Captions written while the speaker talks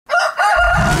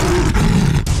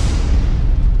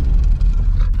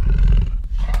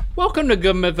Welcome to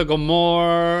Good Mythical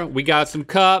More. We got some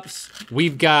cups.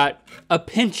 We've got a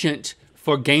penchant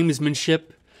for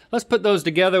gamesmanship. Let's put those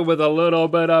together with a little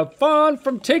bit of fun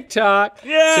from TikTok.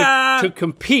 Yeah! To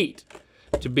compete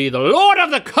to be the Lord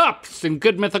of the Cups in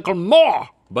Good Mythical More.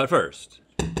 But first,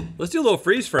 let's do a little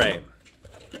freeze frame.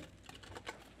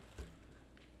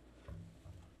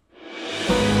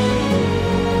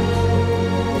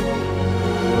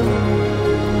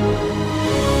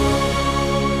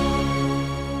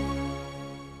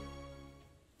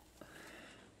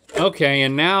 Okay,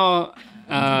 and now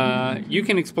you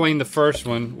can explain the first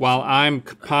one while I'm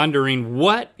pondering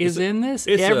what is in this.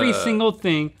 Every single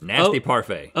thing. Nasty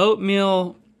parfait.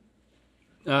 Oatmeal,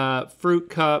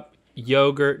 fruit cup,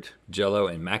 yogurt. Jello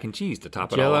and mac and cheese to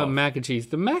top it all Jello, off. mac and cheese.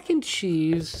 The mac and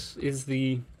cheese is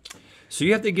the... So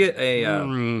you have to get a,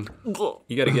 you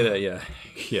gotta get a,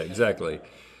 yeah, exactly.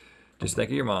 Just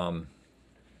think of your mom.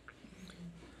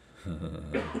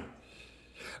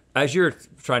 As you're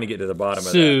trying to get to the bottom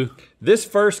of that, this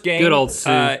first game Good old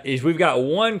Sue. Is we've got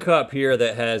one cup here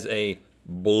that has a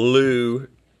blue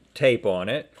tape on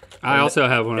it. I also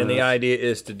have one of And those. the idea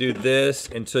is to do this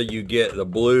until you get the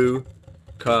blue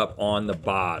cup on the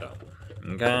bottom.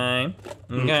 Okay?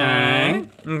 Okay?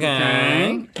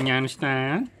 Okay? You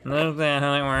understand? Understand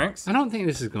how that works? I don't think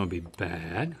this is gonna be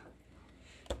bad.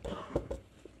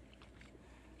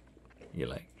 You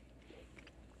like?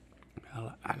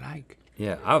 I like.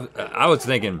 Yeah, I was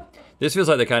thinking, this feels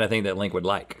like the kind of thing that Link would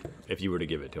like if you were to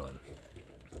give it to him.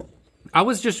 I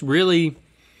was just really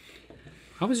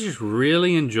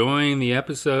enjoying the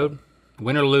episode,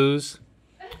 win or lose.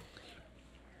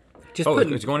 Just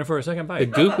it's going in for a second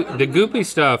bite. the goopy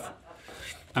stuff.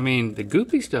 I mean, the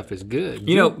goopy stuff is good.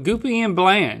 You know, goopy and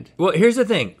bland. Well, here's the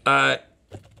thing.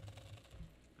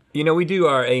 You know, we do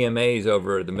our AMAs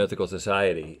over at the Mythical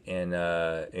Society, and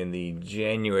in the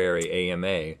January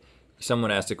AMA,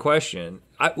 someone asked a question.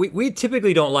 We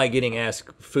typically don't like getting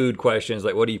asked food questions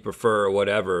like, what do you prefer or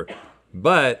whatever,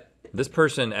 but this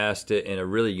person asked it in a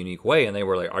really unique way, and they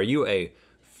were like, are you a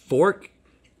fork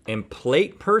and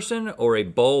plate person or a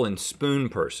bowl and spoon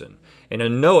person? And I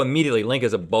know immediately Link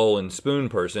is a bowl and spoon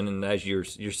person, and as you're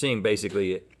seeing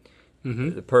basically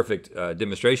the perfect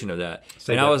demonstration of that.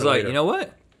 Save and that I was for like, later. you know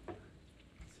what?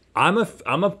 I'm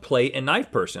a plate and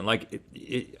knife person. Like,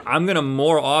 I'm gonna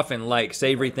more often like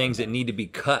savory things that need to be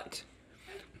cut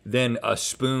than a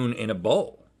spoon in a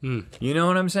bowl. You know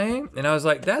what I'm saying? And I was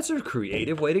like, that's a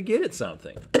creative way to get at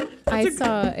something. I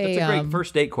saw That's a great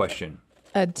first date question.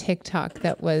 a TikTok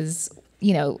that was,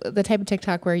 you know, the type of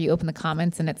TikTok where you open the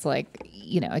comments and it's like,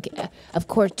 you know, like, of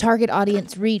course, target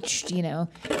audience reached, you know,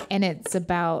 and it's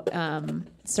about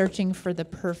searching for the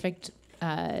perfect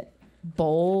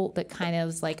bowl that kind of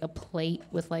is like a plate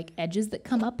with like edges that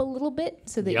come up a little bit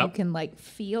so that you can like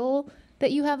feel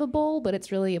that you have a bowl, but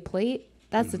it's really a plate.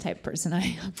 That's the type of person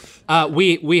I am.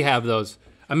 We have those.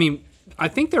 I mean, I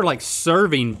think they're like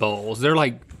serving bowls. They're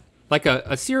like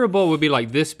a cereal bowl would be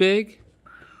like this big.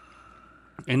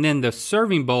 And then the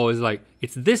serving bowl is like,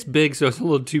 it's this big, so it's a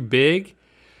little too big,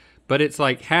 but it's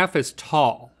like half as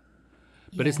tall.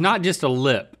 But it's not just a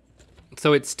lip.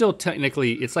 So it's still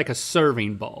technically, it's like a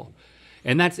serving bowl.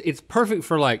 And it's perfect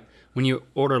for like when you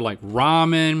order like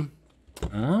ramen,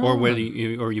 or whether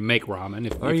you make ramen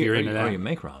if you're into that. Or you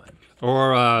make ramen.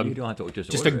 Or You don't have to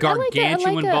just a order it.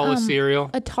 gargantuan bowl of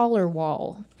cereal. A taller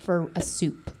wall for a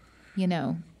soup, you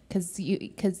know, because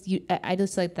I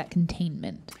just like that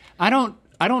containment. I don't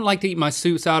like to eat my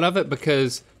soups out of it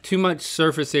because too much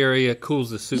surface area cools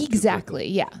the soup. Exactly.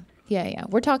 Yeah.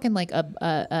 We're talking like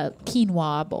a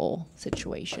quinoa bowl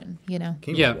situation, you know.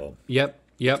 Quinoa bowl. Yep.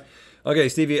 Okay,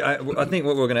 Stevie, I think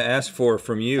what we're gonna ask for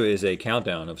from you is a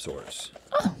countdown of sorts.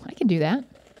 Oh, I can do that.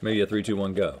 Maybe a 3, 2,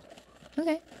 1, go.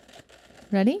 Okay.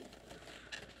 Ready?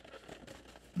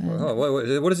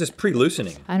 What is this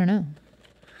pre-loosening? I don't know.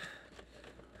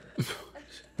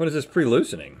 What is this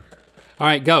pre-loosening? All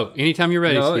right, go. Anytime you're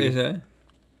ready, No, Stevie. is that?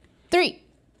 3,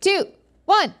 2,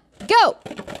 1, go!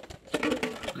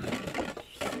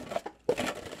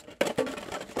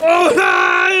 Oh,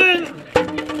 done!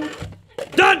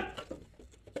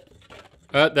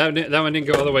 That one didn't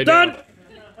go all the way down. Done!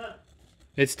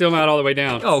 It's still not all the way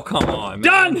down. Oh, come on,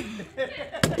 man. Done!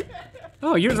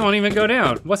 Oh, yours won't even go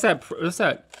down. What's that?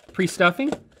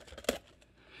 Pre-stuffing?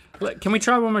 Can we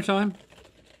try one more time?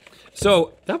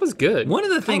 So That was good. one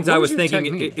of the things What I was your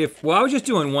thinking, technique? I was just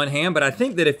doing one hand, but I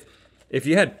think that if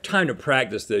you had time to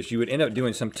practice this, you would end up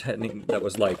doing some technique that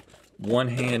was like one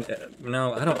hand.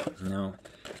 No, I don't know.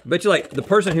 But you like the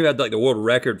person who had like the world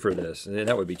record for this, and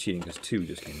that would be cheating because 2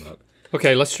 just came up.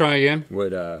 Okay, let's try again.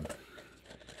 Would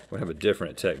have a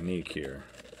different technique here.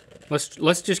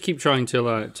 Let's just keep trying till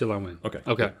I win. Okay.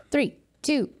 Okay. 3,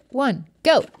 2, 1,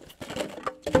 go.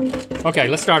 Okay,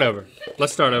 let's start over.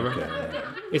 Okay.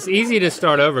 It's easy to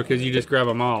start over because you just grab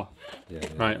them all. Yeah.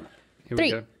 Right. Here we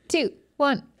 3, go. 2,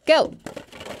 1, go.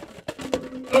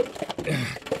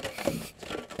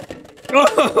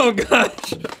 Oh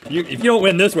gosh! If you don't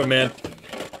win this one, man.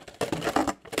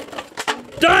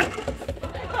 Done!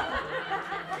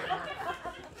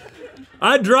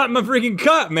 I dropped my freaking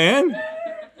cup, man.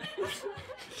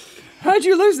 How'd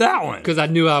you lose that one? Because I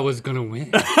knew I was gonna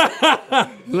win.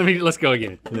 Let's go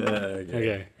again.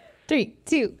 Okay. 3,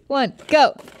 2, 1,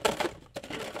 go.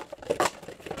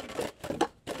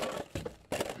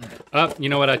 Oh, you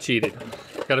know what? I cheated.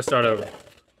 Got to start over.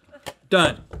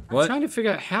 Done. What? Trying to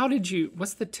figure out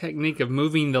what's the technique of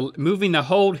moving the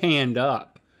hold hand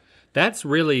up? That's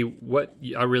really what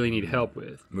I really need help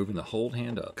with. Moving the hold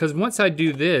hand up. Because once I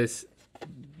do this,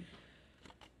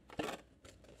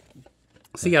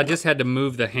 see, I just had to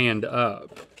move the hand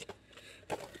up.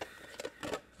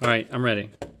 All right, I'm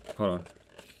ready. Hold on.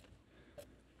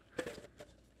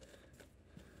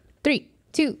 3,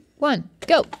 2, 1,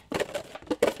 go.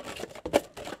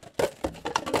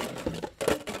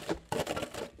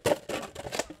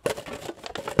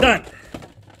 Done.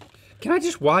 Can I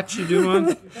just watch you do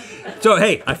one? So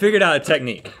hey, I figured out a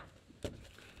technique.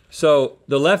 So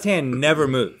the left hand never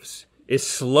moves. It's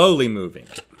slowly moving.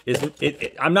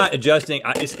 I'm not adjusting.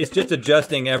 It's just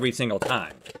adjusting every single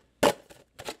time.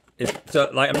 So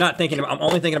like I'm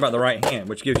only thinking about the right hand,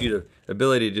 which gives you the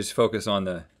ability to just focus on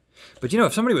the. But you know,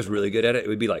 if somebody was really good at it, it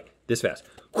would be like this fast.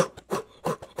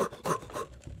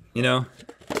 You know.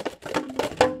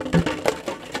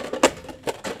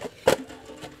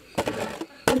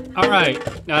 All right,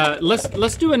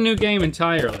 let's do a new game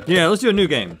entirely. Yeah, let's do a new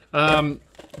game.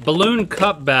 Balloon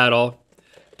cup battle.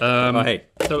 Hey,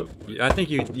 So I think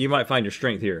you might find your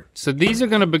strength here. So these are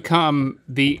gonna become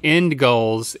the end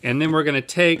goals, and then we're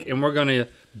gonna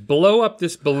blow up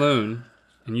this balloon,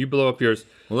 and you blow up yours.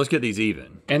 Well, let's get these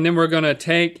even. And then we're gonna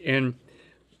take and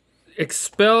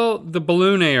expel the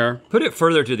balloon air Put it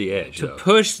further to the edge, to though.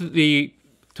 push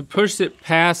it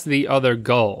past the other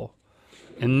goal.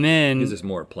 And then Gives us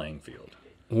more playing field.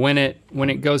 when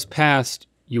it goes past,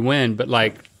 you win, but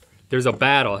like there's a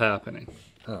battle happening.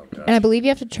 Oh god. And I believe you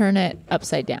have to turn it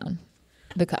upside down,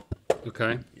 the cup.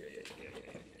 Okay.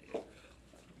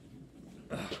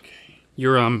 Okay.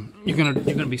 You're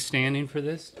gonna be standing for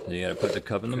this? You gotta put the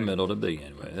cup in the middle to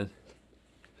begin with.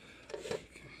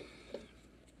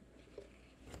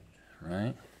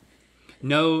 Right?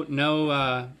 No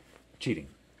Cheating.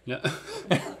 no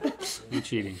no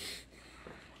cheating.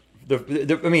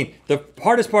 The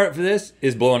hardest part for this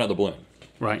is blowing up the balloon.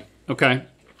 Right. Okay.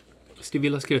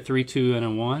 Stevie, let's get a 3, 2, and a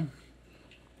 1.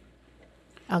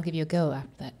 I'll give you a go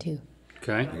after that too.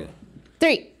 Okay.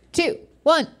 3, 2,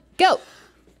 1, go.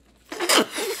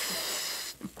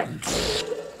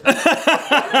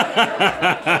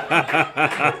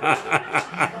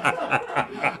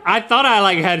 I thought I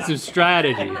like had some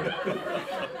strategy.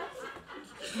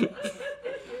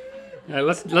 All right,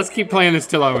 let's keep playing this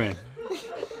till I win.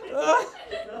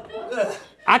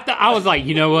 I was like,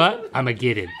 you know what? I'm gonna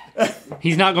get him.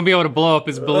 He's not gonna be able to blow up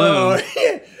his balloon.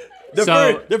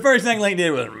 The first thing Link did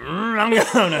was, I'm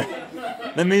gonna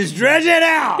let me stretch it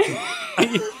out.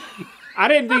 I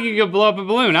didn't think you could blow up a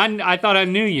balloon. I thought I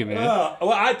knew you, man.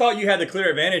 Well, I thought you had the clear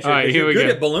advantage here. All right, because here you're we good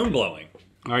go. at balloon blowing.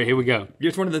 All right, here we go.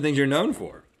 It's one of the things you're known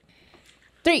for.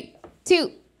 3,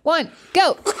 2, 1,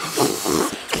 go.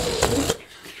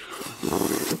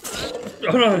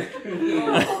 Hold on.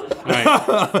 All right,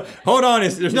 Hold on.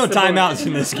 There's no timeouts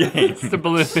in this game. it's the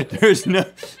balloon. There's no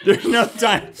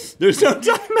timeouts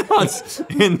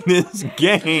in this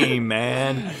game,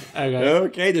 man. Okay.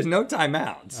 Okay, there's no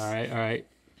timeouts. All right.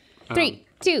 3,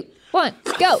 2, 1,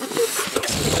 go.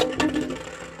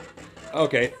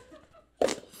 Okay.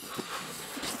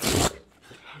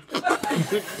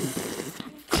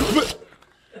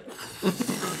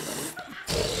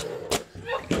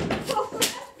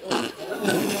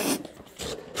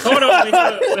 Hold on, we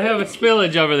have a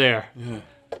spillage over there.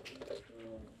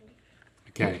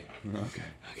 Okay.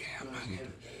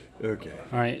 Okay.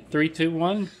 All right, 3, 2,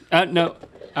 1. No,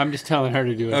 I'm just telling her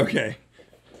to do it. Okay.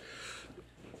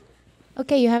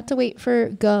 Okay, you have to wait for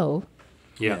go.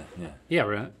 Yeah. Yeah,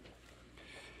 right.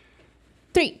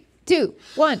 3, 2,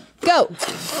 1, go.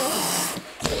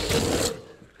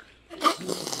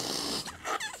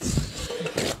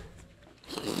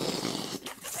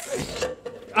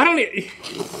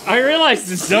 I realize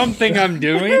the dumb thing I'm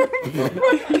doing. You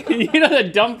know the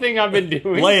dumb thing I've been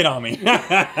doing? Lay it on me.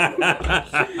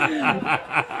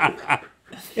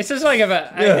 It's just like if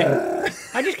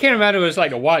I just can't imagine what it's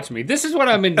like to watch me. This is what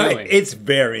I've been doing. It's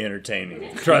very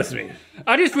entertaining. Trust me.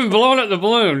 I just been blowing up the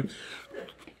balloon.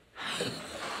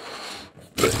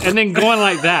 And then going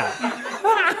like that.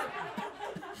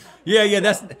 Yeah,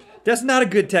 that's not a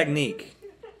good technique.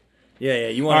 Yeah,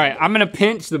 you want. All right, I'm gonna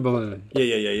pinch the balloon.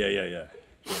 Yeah.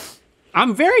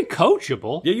 I'm very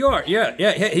coachable. Yeah, you are. Yeah.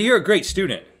 Hey, you're a great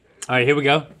student. All right, here we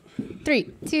go. 3,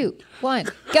 2, 1,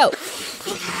 go.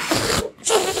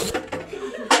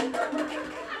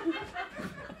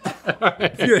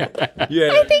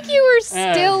 Yeah. I think you were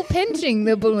still pinching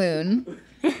the balloon.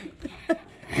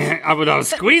 I was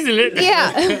squeezing it.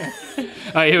 Yeah. All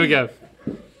right, here we go.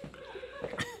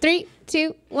 3,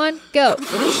 2, 1, go.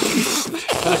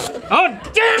 Oh,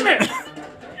 damn it!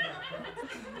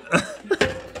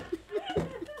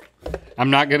 I'm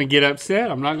not gonna get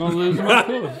upset. I'm not gonna lose my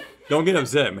cool. Don't get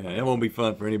upset, man. It won't be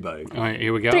fun for anybody. All right,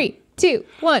 here we go. 3, 2,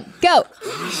 1, go.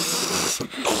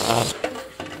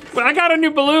 But I got a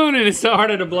new balloon and it's so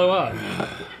harder to blow up.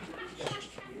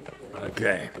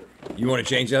 Okay. You want to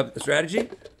change up the strategy?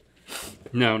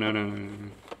 No.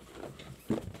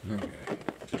 Okay.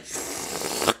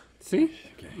 See?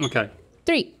 Okay.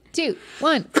 3, 2,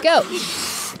 1, go.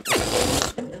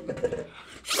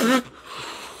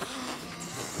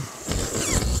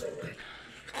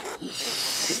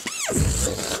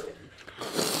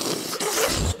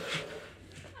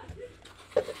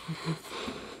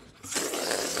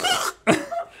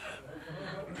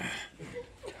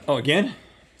 Oh, again?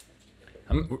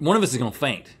 One of us is gonna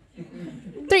faint.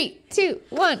 3, 2,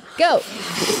 1, go.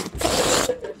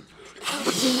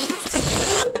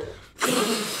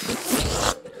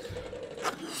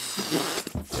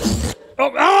 Oh,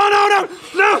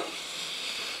 no!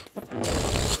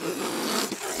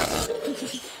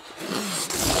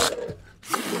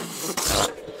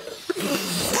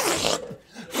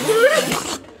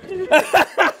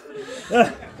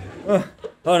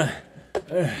 Hold on.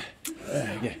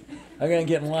 I'm gonna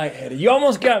get lightheaded. You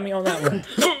almost got me on that one.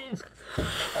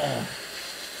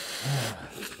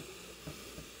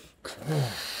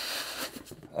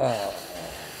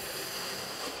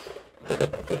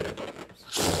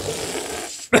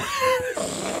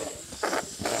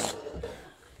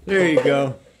 There you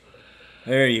go.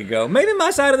 There you go. Maybe my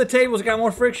side of the table's got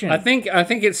more friction. I think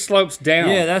it slopes down.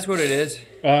 Yeah, that's what it is.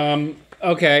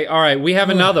 Okay, all right, we have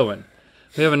another one.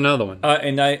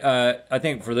 And I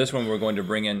think for this one we're going to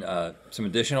bring in some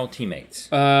additional teammates.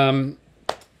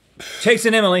 Chase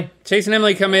and Emily. Chase and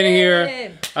Emily come in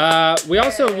here. We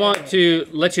also want to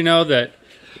let you know that,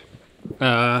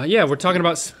 we're talking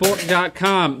about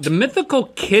Spork.com. The Mythical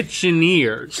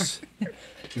Kitcheneers.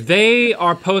 They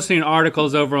are posting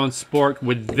articles over on Spork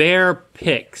with their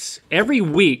picks. Every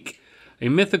week, a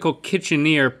Mythical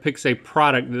Kitcheneer picks a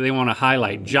product that they want to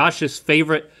highlight. Josh's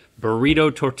favorite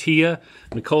burrito tortilla,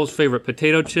 Nicole's favorite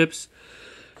potato chips,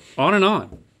 on and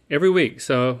on. Every week.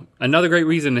 So another great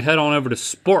reason to head on over to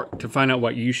Spork to find out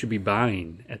what you should be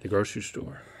buying at the grocery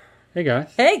store. Hey, guys.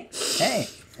 Hey,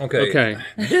 Okay.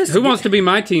 Who wants to be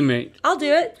my teammate? I'll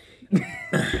do it.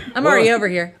 I'm already over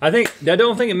here. I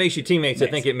don't think it makes you teammates. Nice.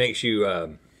 I think it makes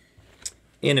you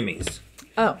enemies.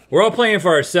 Oh. We're all playing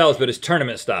for ourselves, but it's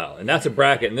tournament style, and that's a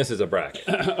bracket, and this is a bracket.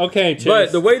 Okay, Chase.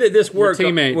 But the way that this worked,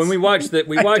 teammates. when we watched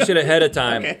it ahead of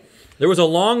time. Okay. There was a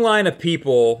long line of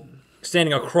people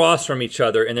standing across from each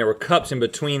other, and there were cups in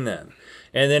between them.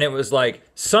 And then it was like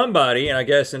somebody, and I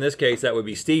guess in this case that would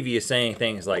be Stevie, is saying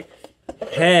things like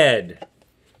head,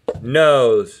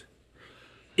 nose,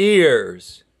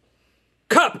 ears,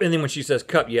 cup. And then when she says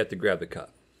cup, you have to grab the cup.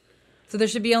 So there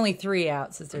should be only 3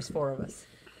 out since there's 4 of us.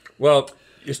 Well,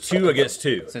 it's 2 against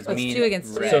 2. So it's 2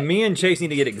 against 2. So me and Chase need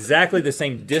to get exactly the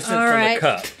same distance from the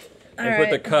cup. And put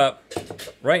the cup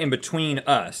right in between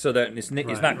us so that it's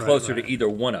not closer to either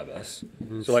one of us.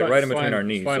 So like right in between our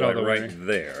knees. So like right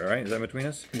there, all right? Is that between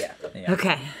us? Yeah.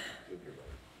 Okay.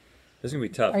 This is going to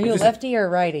be tough. Are you a lefty or a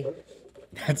righty?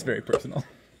 That's very personal.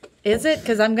 Is it?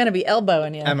 Because I'm going to be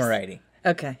elbowing you. I'm a righty.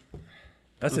 Okay.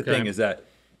 That's the thing, is that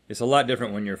it's a lot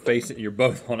different when you're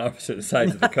both on opposite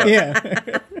sides of the cup.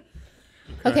 Yeah.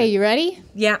 Okay, you ready?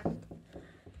 Yeah.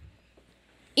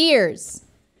 Ears.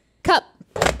 Cup.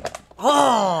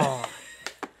 Oh. All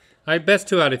right, best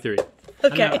 2 out of 3.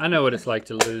 Okay. I know what it's like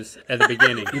to lose at the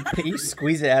beginning. You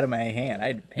squeeze it out of my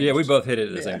hand. Yeah, we both hit it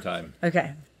at the same time.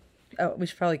 Okay. Oh, we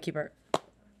should probably keep our...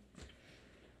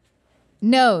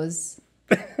 Nose.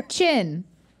 Chin.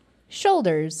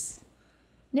 Shoulders.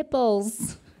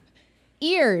 Nipples.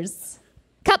 Ears.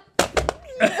 Cup. All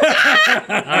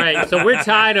right, so we're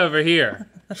tied over here.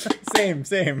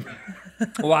 Same.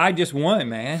 Well, I just won,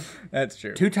 man. That's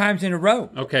true. 2 times in a row.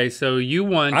 Okay, so you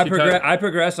won. I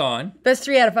progress on. Best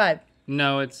 3 out of 5.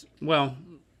 No, it's well,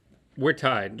 we're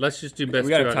tied. Let's just do best. We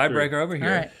got two a out of three. tiebreaker over All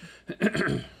here.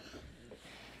 right.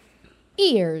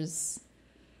 Ears.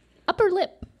 Upper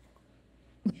lip.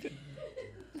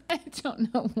 I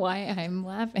don't know why I'm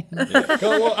laughing.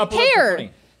 Hair.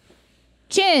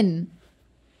 Chin.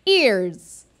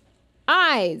 Ears.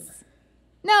 Eyes.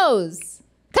 Nose.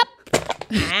 Cup.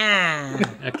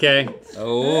 Okay,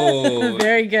 Oh,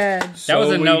 Very good. that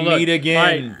was a no we look. meet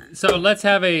again. All right, so let's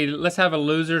have a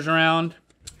losers round.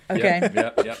 Okay.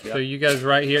 Yep. So you guys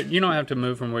right here. You don't have to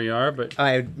move from where you are, but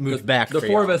I moved back. The for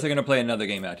four of y'all. us are gonna play another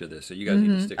game after this, so you guys need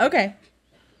to stick. Okay.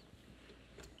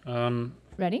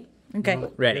 Ready? Okay. I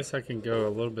Ready. guess I can go a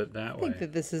little bit that I way. think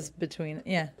that this is between.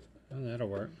 Yeah. Oh, that'll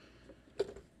work.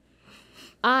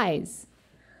 Eyes.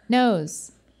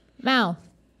 Nose. Mouth.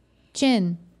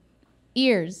 Chin.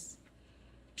 Ears.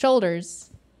 Shoulders.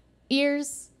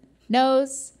 Ears.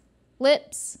 Nose.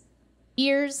 Lips.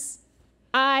 Ears.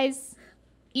 Eyes.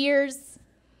 Ears.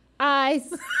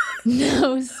 Eyes.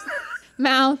 Nose.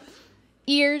 Mouth.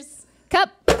 Ears. Cup.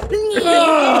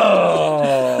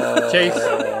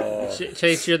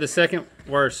 Chase, you're the second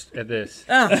worst at this.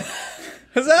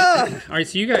 Huzzah! All right,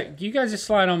 so you guys just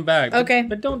slide on back. Okay.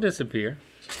 But don't disappear.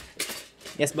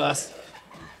 Yes, boss.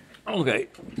 Okay.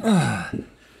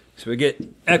 So we get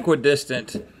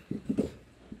equidistant.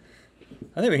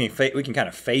 I think we can kind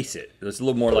of face it. It's a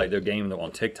little more like their game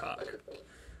on TikTok,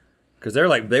 because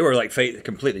they were like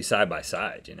completely side by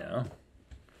side. You know.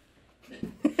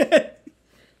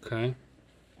 Okay.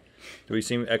 Do we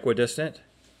seem equidistant?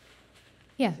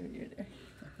 Yeah.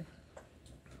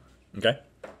 Okay.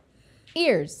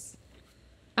 Ears.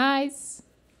 Eyes.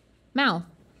 Mouth.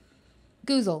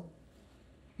 Goozle.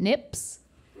 Nips.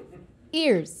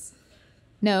 Ears.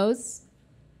 Nose.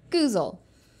 Goozle.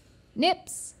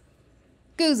 Nips.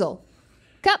 Goozle.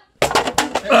 Cup.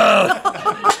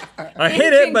 I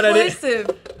hit it, but I didn't.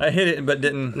 Inconclusive. I hit it, but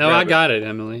didn't. No, I got it,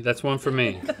 Emily. That's one for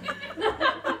me.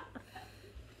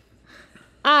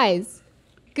 Eyes.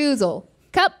 Goozle.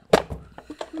 Cup.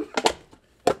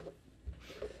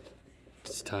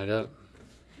 It's tied up.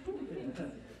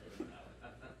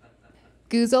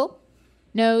 Goozle.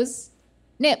 Nose.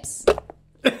 Nips.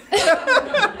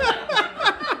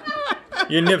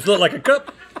 Your nips look like a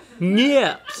cup.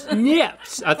 Nips.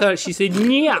 Nips. I thought she said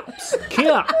nips.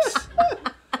 Cups.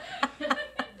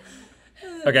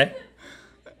 Okay.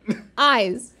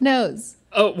 Eyes. Nose.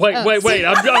 Oh, wait. I'm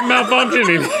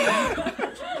malfunctioning.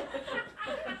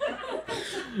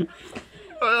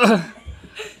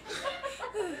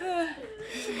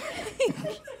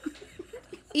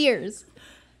 Ears.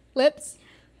 Lips.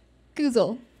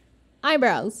 Goozle.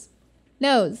 Eyebrows.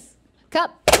 Nose.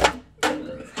 Cup.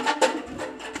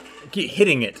 Keep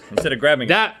hitting it instead of grabbing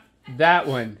it. That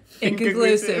one.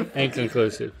 Inconclusive.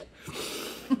 Inconclusive.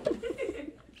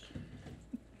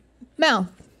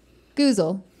 Mouth.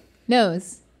 Goozle.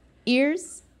 Nose.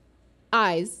 Ears.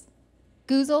 Eyes.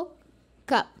 Goozle.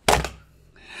 Cup.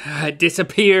 It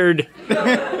disappeared.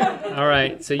 All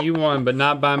right, so you won, but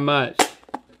not by much.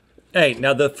 Hey,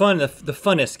 now the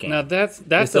funnest game. Now that's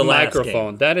It's the the last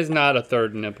microphone. game. That is not a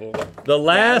third nipple. The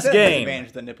last game. Advantage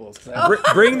of the nipples. 'Cause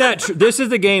Bring that. This is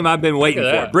the game I've been waiting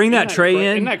Look at for. that. Bring that Isn't tray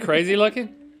Isn't in. that crazy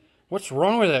looking? What's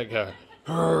wrong with that guy?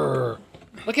 Brr.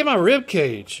 Look at my rib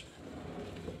cage.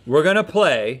 We're gonna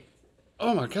play.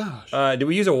 Oh my gosh. Do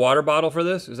we use a water bottle for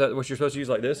this? Is that what you're supposed to use,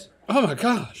 like this? Oh my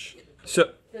gosh.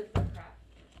 So.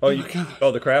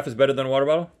 The craft is better than a water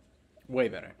bottle. Way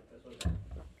better.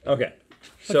 Okay.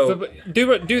 So But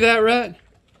do that, right?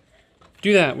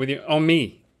 Do that with you on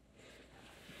me.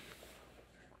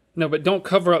 No, but don't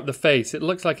cover up the face. It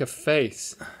looks like a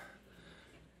face.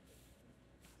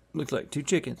 looks like two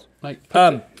chickens. Like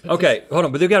Okay, hold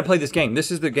on, but they've got to play this game.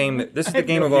 This is the game. This is the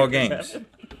game of all games.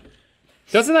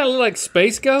 doesn't that look like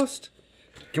Space Ghost?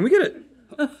 Can we get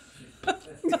it?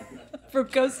 From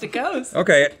coast to coast.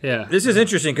 Okay. Yeah. This is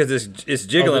interesting because it's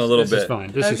jiggling a little this bit. Is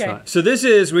fine. This is Okay. fine. So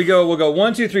we'll go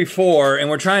 1, 2, 3, 4, and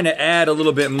we're trying to add a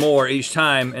little bit more each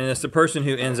time, and it's the person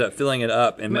who ends up filling it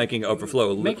up and making it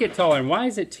overflow. Make it taller. And why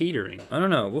is it teetering? I don't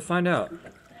know. We'll find out.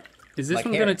 Is this Like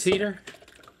one gonna carrots. teeter?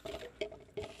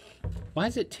 Why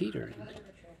is it teetering?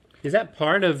 Is that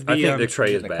part of the? I think the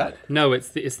tray is the bad. cup. No, it's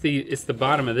the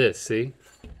bottom of this. See,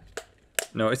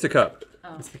 No, it's the cup.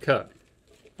 it's the cup.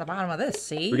 The bottom of this,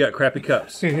 see? We got crappy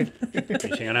cups. You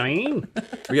see what I mean?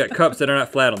 We got cups that are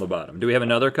not flat on the bottom. Do we have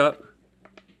another cup?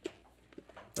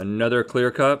 Another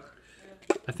clear cup?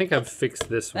 I think I've fixed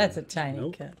this one. That's a tiny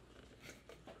Nope. cup.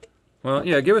 Well,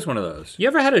 yeah, give us one of those. You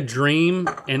ever had a dream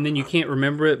and then you can't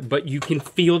remember it, but you can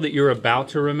feel that you're about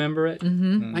to remember it?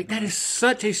 Mm-hmm. Like that is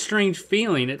such a strange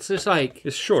feeling. It's just like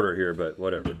It's shorter here, but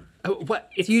whatever. What?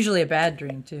 It's usually a bad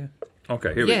dream too.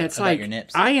 Okay, here we Yeah, go. it's About like your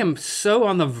nips. I am so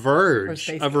on the verge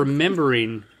face. of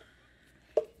remembering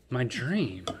my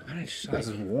dream. I just, This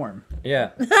is warm.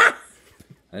 Yeah.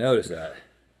 I noticed that.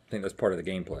 I think that's part of the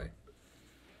gameplay.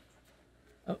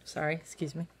 Oh, sorry.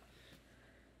 Excuse me.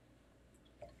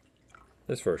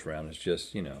 This first round is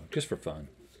just, just for fun.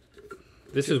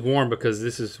 this is warm because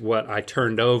this is what I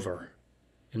turned over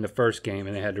in the first game,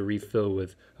 and I had to refill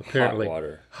with apparently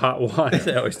water. Hot water.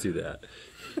 They always do that.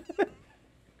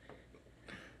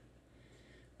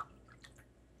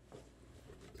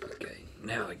 Okay,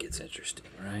 now it gets interesting,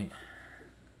 right?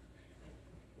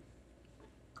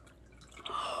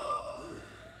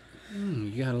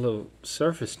 You got a little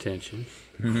surface tension.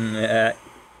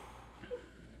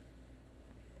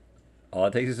 All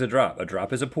it takes is a drop. A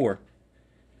drop is a pour.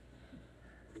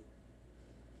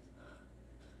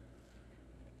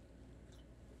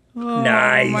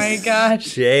 Nice. Oh my gosh.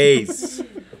 Chase.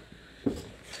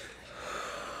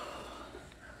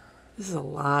 This is a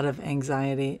lot of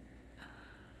anxiety.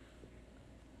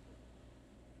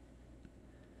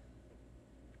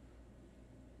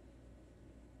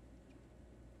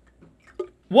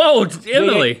 Whoa,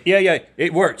 Emily! Yeah,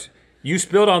 it worked. You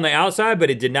spilled on the outside, but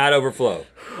it did not overflow.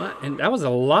 What? And that was a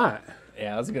lot.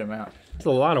 Yeah, that's a good amount. That's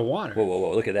a lot of water.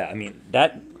 Whoa, look at that. I mean,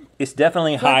 that is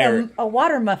definitely It's like higher. a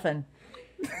water muffin.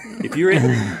 If you're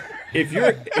in,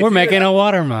 We're making a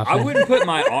water muffin. I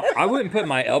wouldn't put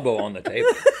my elbow on the table.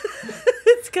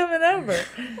 It's coming over.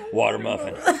 Water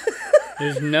muffin.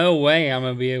 There's no way I'm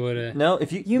gonna be able to. No,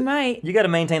 if you You might. you got to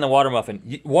maintain the water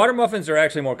muffin. Water muffins are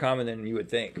actually more common than you would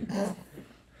think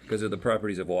because of the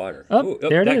properties of water. Oh,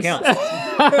 there it that is.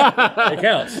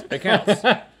 counts. It counts.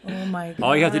 Oh my god.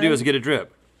 All you have to do is get a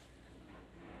drip.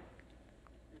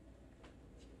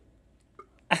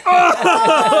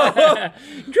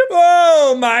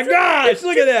 Oh my gosh!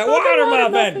 Look at that water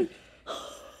muffin.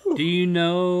 Do you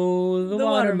know the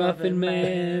water muffin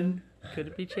man? Could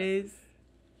it be Chase?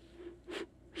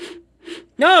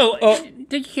 No,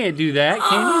 you can't do that,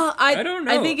 can you? I don't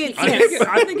know. I think it's.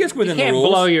 I think it's within the Can't rules.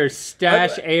 blow your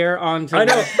stash air onto. I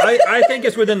know. I think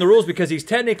it's within the rules because he's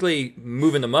technically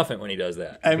moving the muffin when he does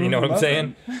that. You know what I'm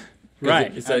saying?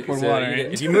 Right. It's I like, pour it's water like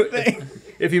in.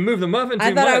 if you move the muffin too I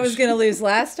thought much. I was going to lose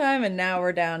last time, and now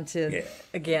we're down to Yeah.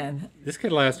 again. This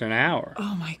could last an hour.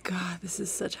 Oh my god, this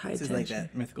is such high This is tension.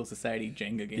 like that Mythical Society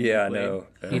Jenga game. Yeah, I we played. know.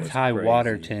 It's high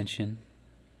water tension.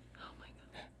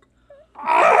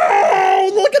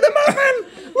 Oh, look at the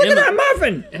muffin! Look at that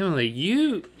muffin! Emily,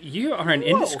 you are an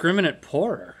indiscriminate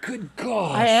pourer. Good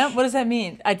gosh. I am. What does that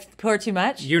mean? I pour too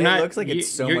much. You're It not. looks like it's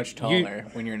so you're- much taller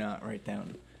when you're not right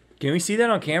down. Can we see that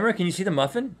on camera? Can you see the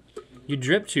muffin? You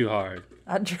drip too hard.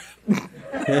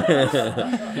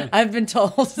 I've been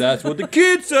told. That's what the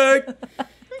kids say.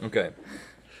 Okay.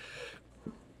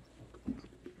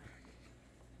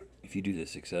 If you do this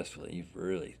successfully, you've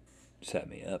really set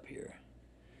me up here.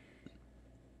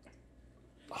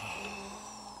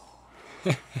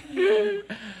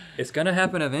 It's gonna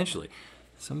happen eventually.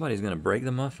 Somebody's gonna break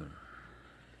the muffin.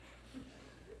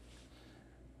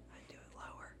 Do it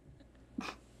lower.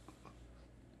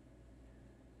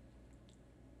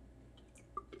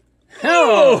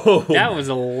 Oh! That was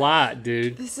a lot,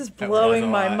 dude. This is was blowing a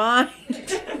my lot. mind.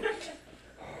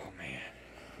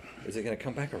 Is it gonna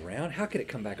come back around? How could it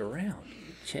come back around?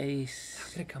 Chase.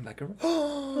 How could it come back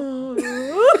around?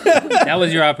 That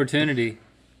was your opportunity.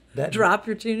 That Drop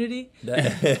opportunity.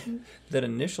 That, that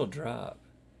initial drop.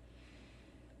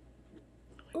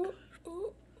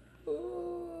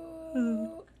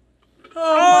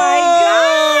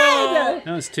 That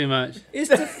was too much. It's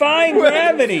defying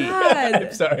gravity.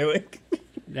 God. Sorry, Link.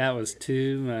 That was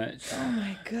too much. Oh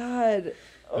my god.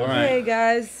 All Okay, right.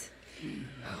 guys.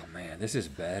 Oh man, this is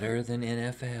better than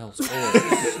NFL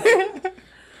sports.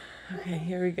 Okay,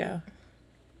 here we go.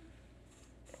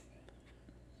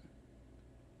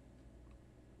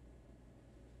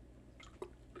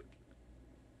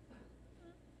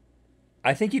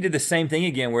 I think you did the same thing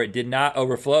again where it did not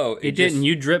overflow. It didn't.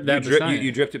 You dripped that beside it.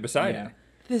 you dripped it beside Yeah. it.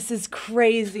 This is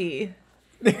crazy.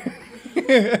 This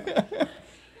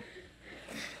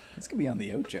could be on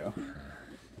the Ocho.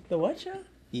 The what show?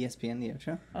 ESPN, the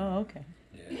Ocho. Oh, okay.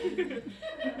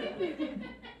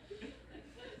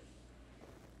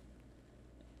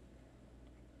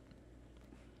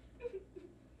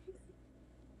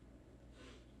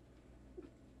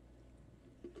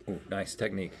 Ooh, nice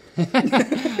technique.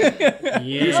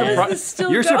 Yeah. How is this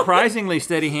still You're going? surprisingly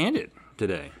steady-handed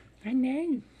today. I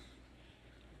know.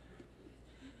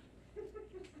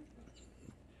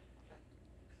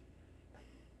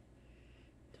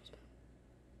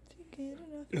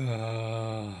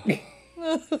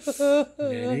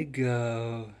 Let it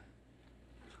go.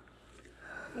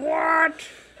 What?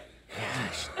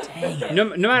 Gosh, dang it.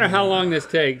 No matter how long this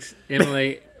takes,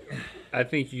 Emily, I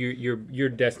think you're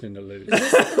destined to lose.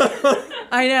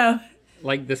 I know.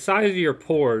 Like the size of your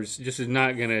pores just is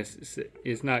not gonna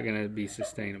be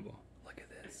sustainable. Look at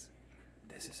this.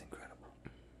 This is incredible.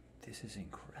 This is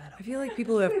incredible. I feel like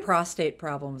people who have prostate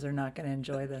problems are not going to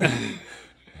enjoy this.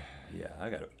 Yeah, I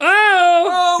got it.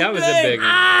 Oh, that was a big one.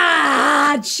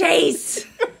 Ah, Chase!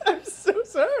 I'm so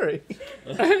sorry.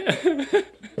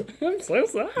 I'm so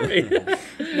sorry. I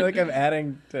feel like I'm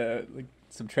adding to, like,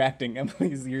 subtracting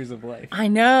Emily's years of life. I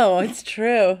know, it's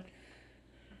true.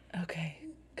 Okay,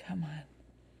 come on.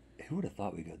 Who would have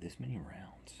thought we'd go this many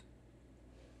rounds?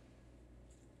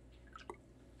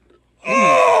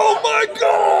 Oh my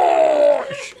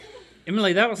gosh!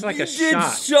 Emily, that was like a Did shot.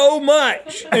 so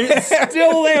much, and it's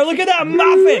still there. Look at that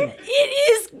muffin.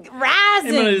 It is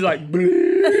rising. Emily's like,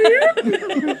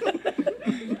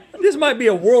 This might be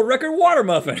a world record water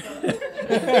muffin. We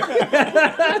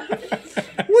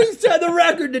set the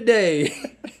record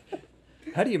today.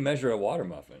 How do you measure a water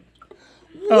muffin?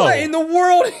 What in the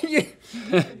world?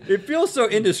 It feels so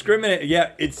indiscriminate.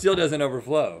 Yeah, it still doesn't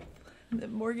overflow. Did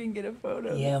Morgan get a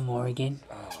photo? Yeah, Morgan.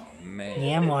 Oh man.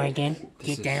 Yeah, Morgan. This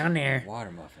Get is down there.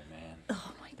 Water muffin, man.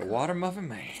 Oh my god. The water muffin,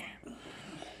 man.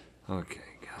 Okay,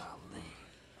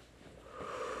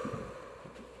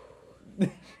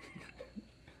 golly.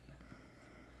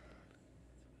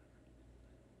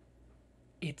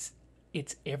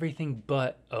 It's everything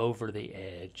but over the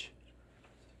edge.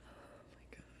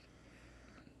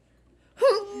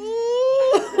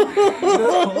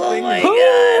 Oh my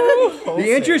god.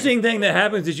 The interesting thing that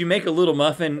happens is you make a little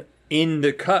muffin in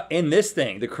the cup in this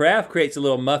thing. The craft creates a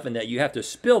little muffin that you have to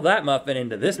spill that muffin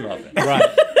into this muffin. Right.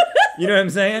 You know what I'm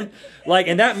saying? Like,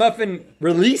 and that muffin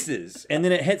releases, and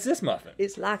then it hits this muffin.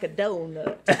 It's like a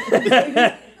donut.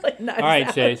 All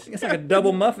right, Chase. It's like a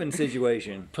double muffin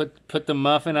situation. Put the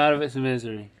muffin out of its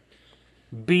misery.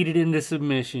 Beat it into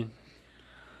submission.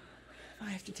 I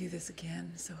have to do this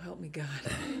again, so help me God.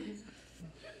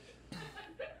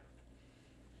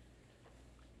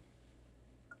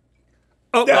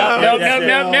 Oh, Nope.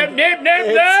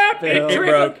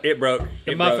 It broke.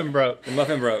 The muffin broke. The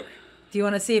muffin broke. Do you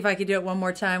want to see if I could do it one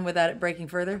more time without it breaking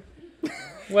further?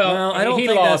 Well, I don't he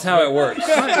think lost, that's how it works.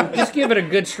 Just give it a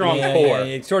good strong pour.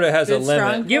 It sort of has a Good limit.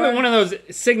 strong Give it one of those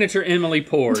signature Emily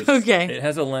pours. Okay. It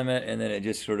has a limit, and then it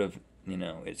just sort of,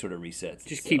 it sort of resets.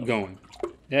 Just keep going.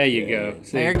 There you go.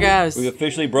 See? There it goes. We've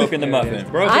officially broken the muffin.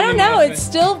 Broken I don't the know. muffin. It's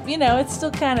still, it's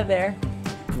still kind of there.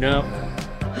 No.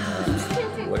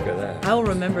 Look at that. I will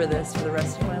remember this for the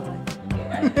rest of my life.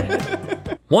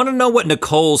 Want to know what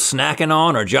Nicole's snacking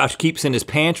on or Josh keeps in his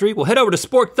pantry? Well, head over to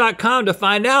sporks.com to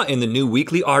find out in the new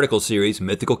weekly article series,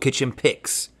 Mythical Kitchen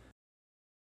Picks.